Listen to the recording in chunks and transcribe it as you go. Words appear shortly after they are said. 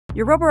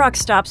Your Roborock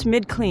stops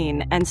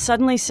mid-clean and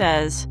suddenly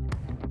says,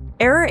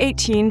 Error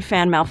 18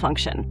 fan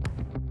malfunction.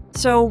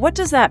 So what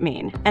does that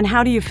mean, and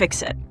how do you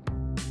fix it?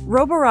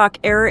 Roborock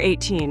Error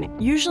 18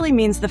 usually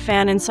means the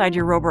fan inside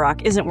your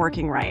Roborock isn't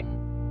working right.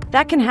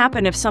 That can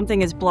happen if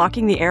something is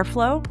blocking the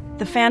airflow,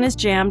 the fan is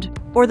jammed,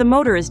 or the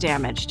motor is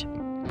damaged.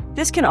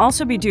 This can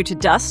also be due to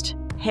dust,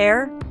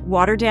 hair,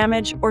 water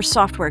damage, or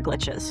software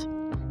glitches.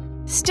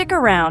 Stick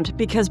around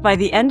because by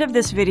the end of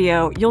this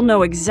video, you'll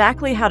know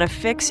exactly how to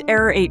fix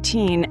Error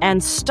 18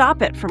 and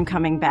stop it from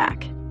coming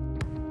back.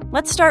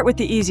 Let's start with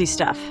the easy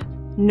stuff.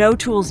 No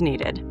tools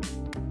needed.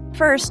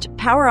 First,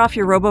 power off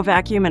your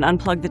RoboVacuum and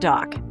unplug the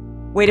dock.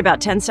 Wait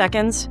about 10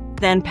 seconds,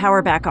 then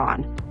power back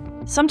on.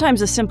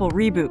 Sometimes a simple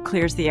reboot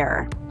clears the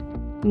error.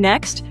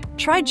 Next,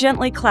 try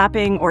gently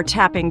clapping or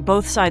tapping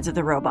both sides of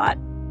the robot.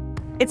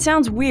 It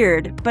sounds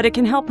weird, but it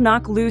can help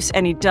knock loose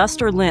any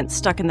dust or lint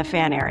stuck in the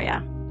fan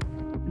area.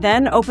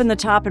 Then open the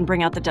top and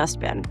bring out the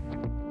dustbin.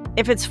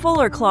 If it's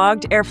full or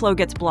clogged, airflow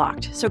gets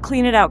blocked, so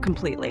clean it out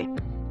completely.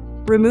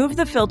 Remove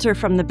the filter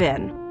from the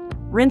bin.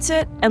 Rinse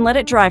it and let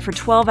it dry for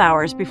 12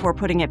 hours before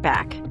putting it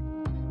back.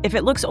 If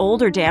it looks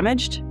old or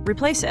damaged,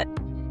 replace it.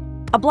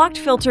 A blocked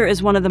filter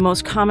is one of the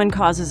most common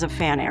causes of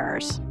fan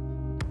errors.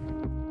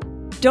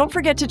 Don't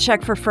forget to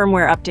check for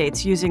firmware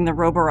updates using the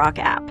Roborock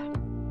app.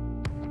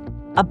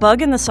 A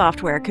bug in the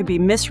software could be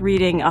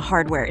misreading a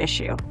hardware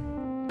issue.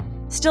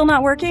 Still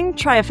not working?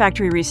 Try a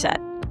factory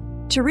reset.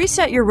 To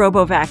reset your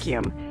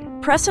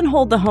RoboVacuum, press and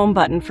hold the home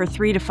button for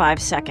 3 to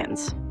 5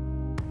 seconds.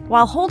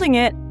 While holding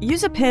it,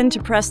 use a pin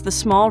to press the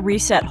small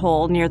reset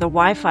hole near the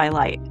Wi-Fi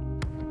light.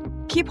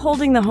 Keep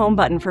holding the home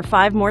button for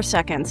 5 more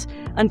seconds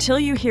until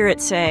you hear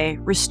it say,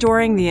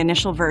 "Restoring the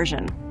initial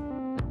version."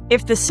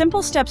 If the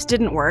simple steps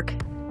didn't work,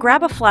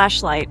 grab a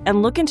flashlight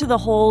and look into the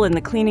hole in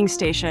the cleaning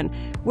station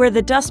where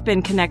the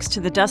dustbin connects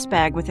to the dust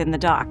bag within the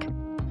dock.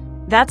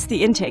 That's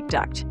the intake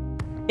duct.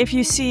 If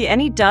you see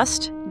any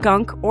dust,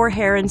 gunk, or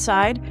hair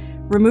inside,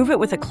 remove it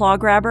with a claw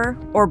grabber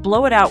or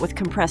blow it out with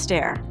compressed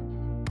air.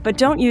 But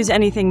don't use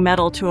anything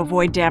metal to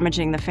avoid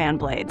damaging the fan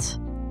blades.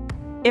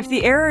 If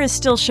the error is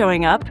still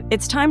showing up,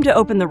 it's time to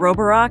open the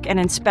Roborock and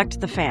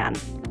inspect the fan.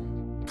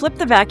 Flip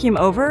the vacuum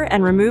over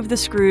and remove the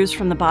screws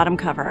from the bottom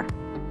cover.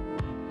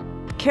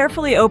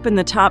 Carefully open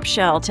the top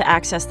shell to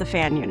access the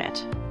fan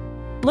unit.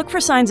 Look for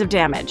signs of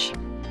damage.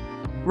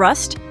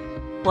 Rust,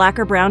 black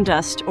or brown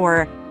dust,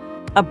 or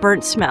a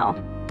burnt smell.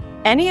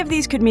 Any of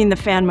these could mean the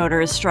fan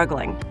motor is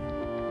struggling.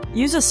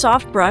 Use a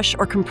soft brush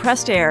or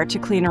compressed air to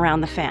clean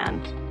around the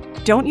fan.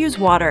 Don't use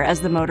water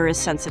as the motor is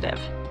sensitive.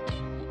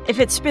 If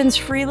it spins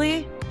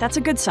freely, that's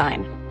a good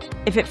sign.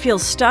 If it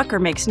feels stuck or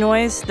makes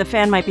noise, the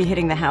fan might be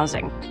hitting the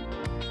housing.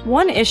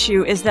 One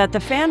issue is that the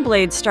fan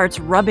blade starts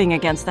rubbing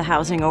against the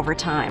housing over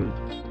time.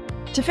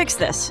 To fix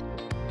this,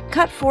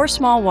 cut 4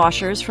 small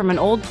washers from an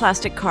old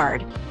plastic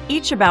card,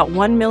 each about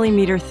 1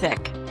 millimeter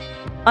thick.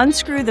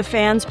 Unscrew the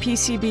fan's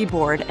PCB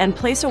board and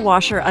place a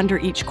washer under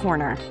each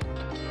corner.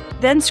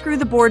 Then screw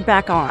the board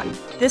back on.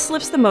 This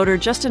lifts the motor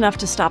just enough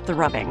to stop the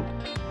rubbing.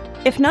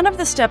 If none of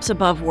the steps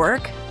above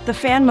work, the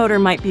fan motor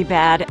might be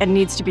bad and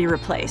needs to be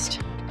replaced.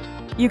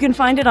 You can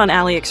find it on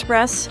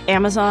AliExpress,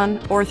 Amazon,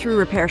 or through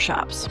repair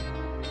shops.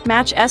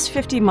 Match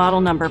S50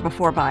 model number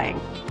before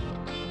buying.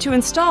 To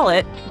install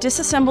it,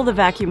 disassemble the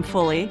vacuum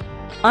fully,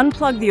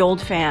 unplug the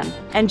old fan,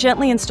 and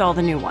gently install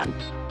the new one.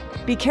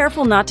 Be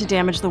careful not to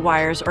damage the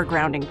wires or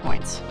grounding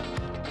points.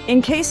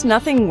 In case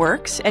nothing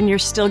works and you're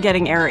still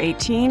getting Error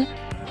 18,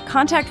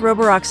 contact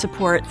Roborock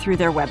support through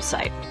their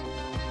website.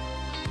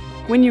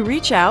 When you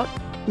reach out,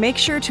 make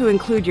sure to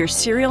include your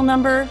serial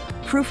number,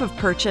 proof of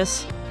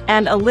purchase,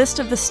 and a list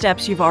of the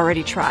steps you've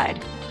already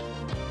tried.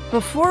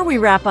 Before we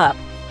wrap up,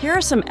 here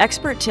are some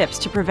expert tips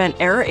to prevent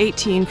Error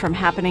 18 from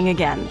happening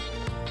again.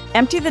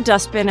 Empty the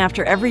dustbin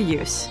after every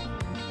use.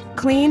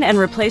 Clean and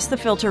replace the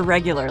filter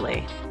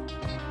regularly.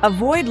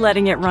 Avoid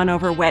letting it run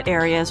over wet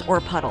areas or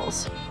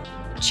puddles.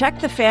 Check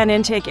the fan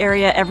intake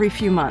area every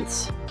few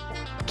months.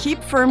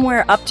 Keep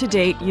firmware up to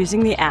date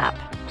using the app.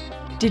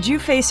 Did you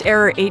face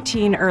Error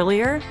 18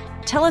 earlier?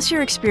 Tell us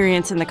your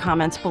experience in the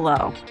comments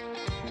below.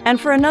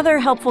 And for another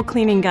helpful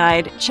cleaning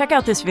guide, check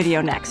out this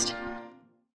video next.